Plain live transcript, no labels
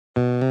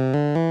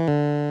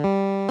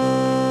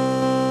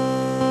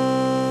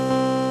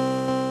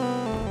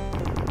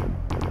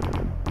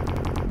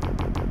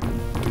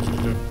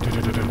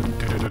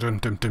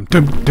I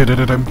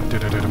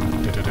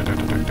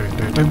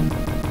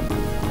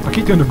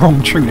keep doing the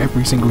wrong tune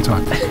every single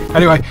time.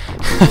 Anyway,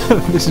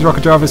 this is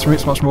RockerJarvis from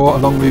ItsMuchMore,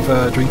 along with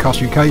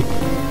DreamcastUK.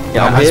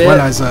 Yeah, I'm as here.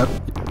 well as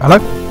hello.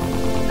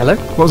 Hello.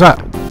 What was that?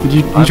 Did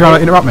you try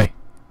to interrupt me?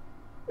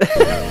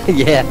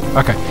 Yeah.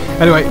 Okay.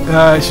 Anyway,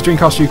 it's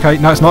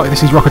DreamcastUK. No, it's not.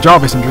 This is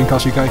RockerJarvis and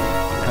DreamcastUK,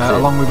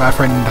 along with our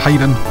friend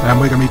Haydn, and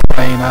we're going to be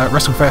playing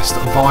Wrestlefest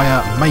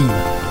via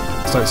Mame.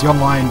 So it's the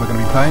online we're going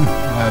to be playing,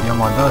 the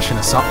online version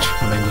as such.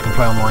 I mean, you can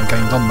play online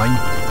games on Mame,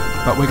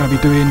 but we're going to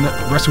be doing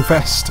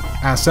Wrestlefest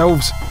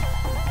ourselves,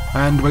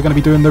 and we're going to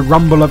be doing the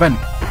Rumble event,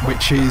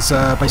 which is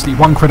basically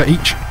 1 credit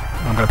each.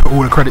 I'm going to put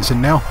all the credits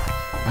in now,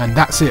 and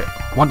that's it.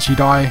 Once you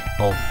die,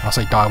 or I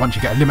say die, once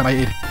you get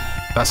eliminated,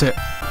 that's it.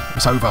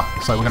 It's over.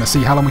 So we're going to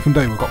see how long we can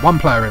do. We've got 1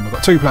 player in, we've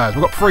got 2 players,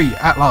 we've got 3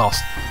 at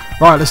last.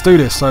 Right, let's do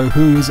this. So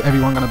who is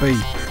everyone going to be?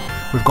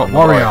 We've got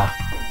Warrior,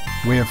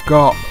 we have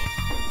got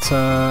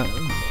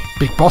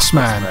Big Boss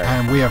Man,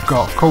 and we have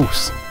got, of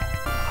course,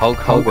 Hulk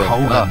Hogan.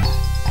 Oh,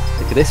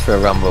 look at this for a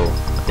rumble.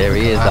 There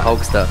he is, the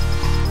Hulkster.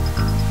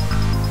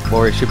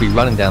 Warrior should be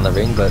running down the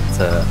ring, but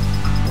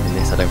in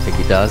this I don't think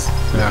he does.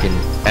 Yeah. Looking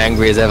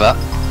angry as ever.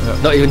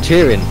 Yeah. Not even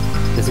cheering,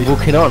 just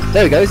walking on.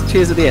 There we go,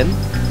 cheers at the end.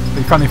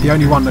 It'd be funny if the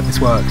only one that this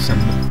works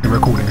and the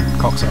recording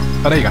cocks up.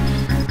 Oh, there you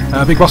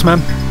go. Big Boss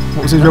Man.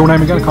 What was his real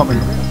name again? I can't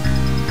remember.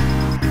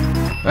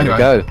 Anyway,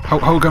 go.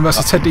 Hulk Hogan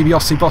versus Ted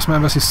DiBiase, Boss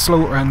Man versus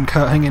Slaughter and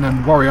Kurt Hennig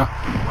and Warrior.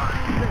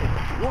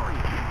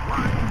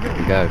 There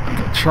we go.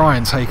 Try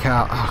and take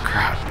out. Oh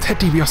crap! Ted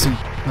DiBiase.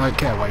 No,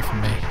 get away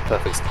from me.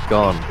 Perfect's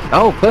gone.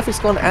 Oh, Perfect's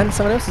gone, and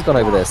someone else has gone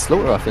over there.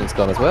 Slaughter, I think, has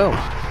gone as well.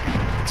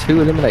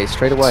 2 eliminated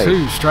straight away.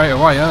 2 straight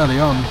away early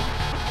on.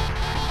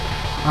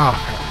 Oh.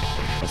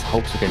 As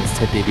Hulk's against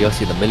Ted DiBiase,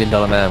 the $1 Million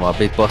Man, while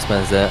Big Boss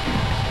Man's there.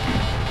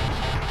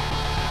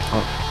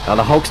 Oh, now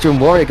the Hulkster and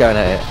Warrior going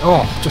at it.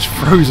 Oh, just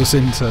throws us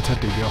into Ted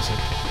DiBiase.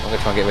 I'm going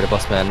to try and get rid of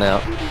Boss Man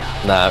now.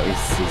 No,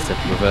 he's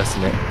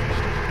reversing it.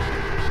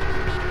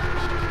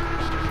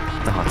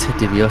 Oh, Ted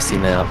DiBiase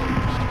now.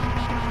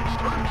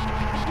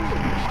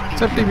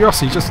 Ted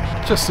DiBiase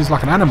just is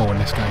like an animal in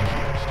this game.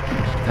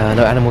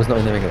 No, Animal's not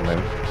in the ring at the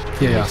moment.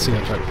 Yeah, I see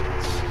that joke.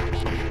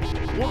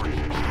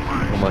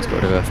 Almost got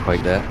rid of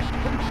Earthquake there.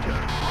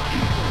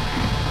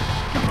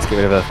 Let's get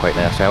rid of Earthquake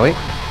now, shall we?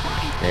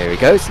 There he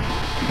goes.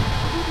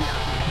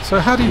 So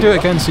how do you do it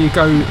again? So you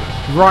go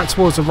right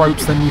towards the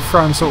ropes, then you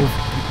throw him sort of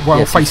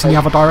facing the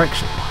other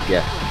direction?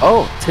 Yeah.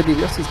 Oh, Ted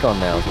DiBiase's gone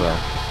now as well.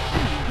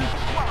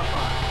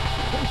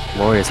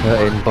 Warrior's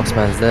hurting, Boss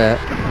Man's there.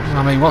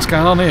 I mean, what's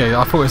going on here?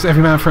 I thought it was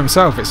every man for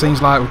himself. It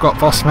seems like we've got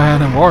Boss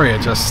Man and Warrior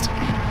just...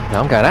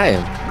 No, I'm going at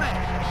him.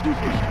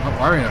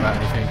 Not worrying about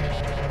anything.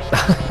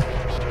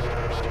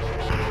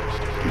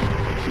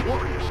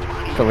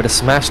 Got rid of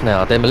Smash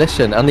now,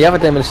 Demolition. And the other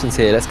Demolition's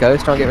here, let's go,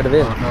 let's try and get rid of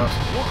him. Oh, God.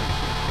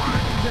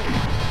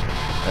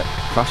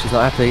 Crush is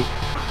not happy.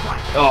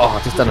 Oh,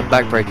 I've just done a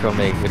backbreaker on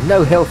me with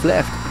no health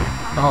left.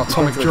 Oh,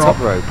 atomic the drop.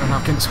 top rope. And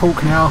up against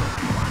Hulk now.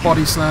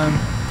 Body slam.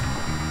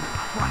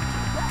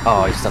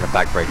 Oh, he's done a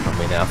backbreaker on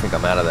me now, I think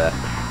I'm out of there.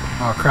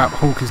 Oh, crap,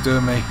 Hulk is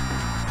doing me.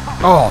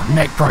 Oh,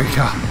 neck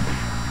breaker.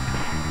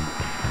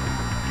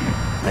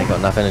 Ain't got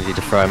enough energy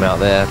to throw him out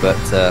there, but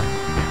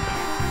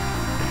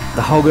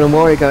the Hogan and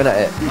Warrior going at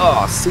it.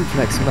 Oh,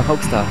 suplex from the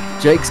Hulkster.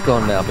 Jake's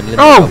gone now, been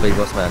eliminated by Big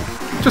Boss Man.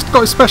 Just got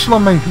his special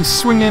on me. He's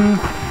swinging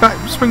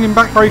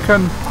back breaker,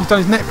 and he's done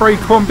his neck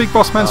breaker on Big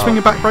Boss Man,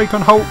 swinging back breaker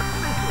on Hulk.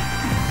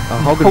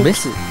 Oh, Hogan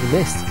missed it. He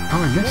missed.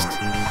 Oh, he missed.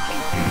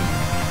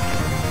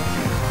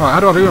 Right, how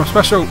do I do my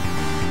special?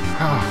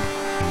 Oh.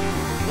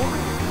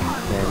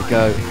 There we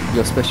go.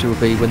 Your special will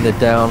be when they're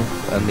down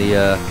and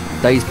the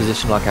dazed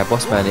position like our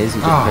Boss Man is.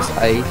 You just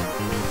press A.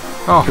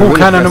 Oh,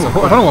 Hulk I don't know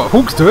what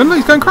Hulk's doing.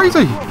 He's going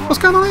crazy. What's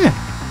going on here?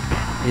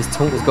 His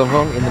taunt has gone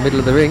wrong in the middle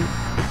of the ring.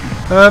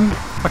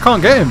 I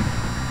can't get him.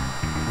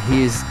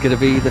 He is going to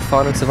be the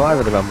final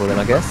survivor of the Rumble then,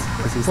 I guess.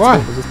 His Why?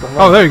 taunt has just gone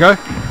wrong. Oh, there you go.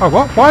 Oh,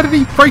 what? Why did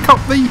he break up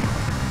the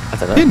I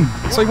don't know. pin?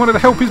 So he wanted to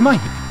help his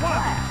mate.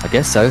 I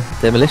guess so.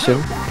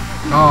 Demolition.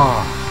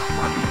 Oh.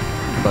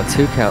 I've got a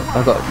 2 count.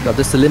 I've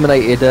just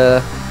eliminated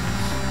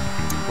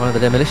one of the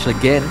Demolition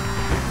again.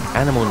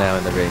 Animal now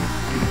in the ring.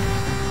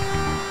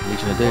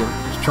 Legion of Doom.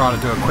 Just trying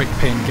to do a quick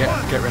pin, get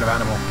rid of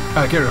Animal.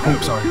 Get rid of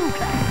Hulk, sorry.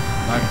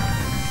 No.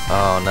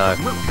 Oh no.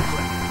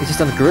 He's just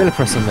done a gorilla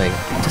press on me.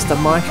 Just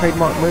done my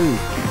trademark move.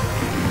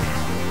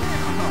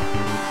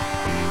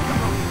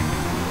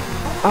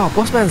 Oh,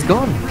 Boss Man's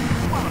gone.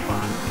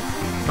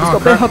 He's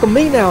got a bear hug on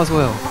me now as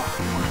well.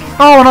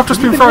 Oh, and I've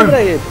just been thrown.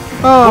 Eliminated.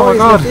 Oh Warrior's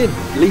my God.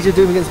 left in. Legion of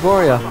Doom against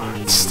Warrior.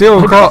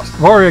 Still got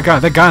Warrior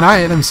going. They're going at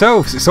it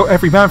themselves. It's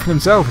every man for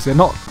themselves. They're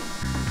not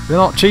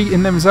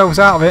cheating themselves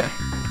out of it.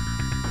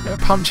 Bit of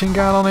punching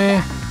going on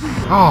here.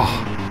 Oh.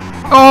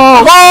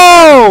 Oh,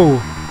 whoa!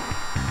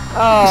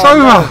 Oh, It's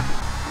over. no.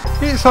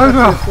 It's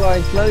over.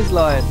 Flying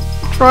clothesline.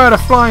 Tried a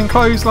flying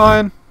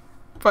clothesline,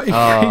 but he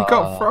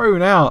got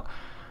thrown out.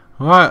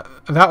 Right,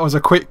 that was a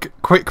quick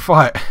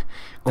fight.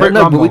 Quick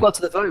no, rumble. but we got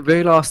to the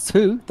very last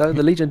two. The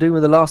Legion of Doom were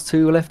the last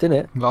two left in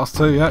it. Last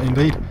two, yeah,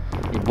 indeed.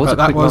 It was but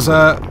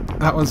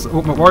that was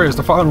Ultimate Warriors,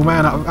 the final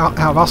man out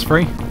of us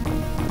three.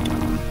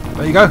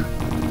 There you go.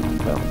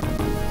 Well,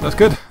 that's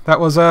good. That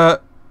was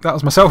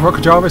myself,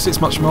 RockerJarvis. It's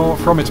much more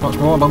from It's Much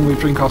More, along with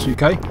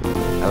DreamcastUK.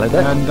 Hello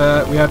there.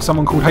 And we had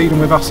someone called Haydn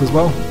with us as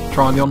well,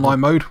 trying the online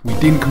mode. We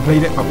didn't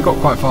complete it, but we got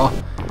quite far.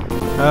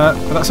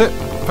 But that's it.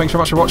 Thanks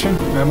very much for watching,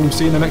 and we'll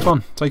see you in the next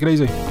one. Take it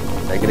easy.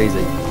 Take it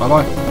easy. Bye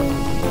bye.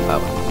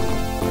 Bye.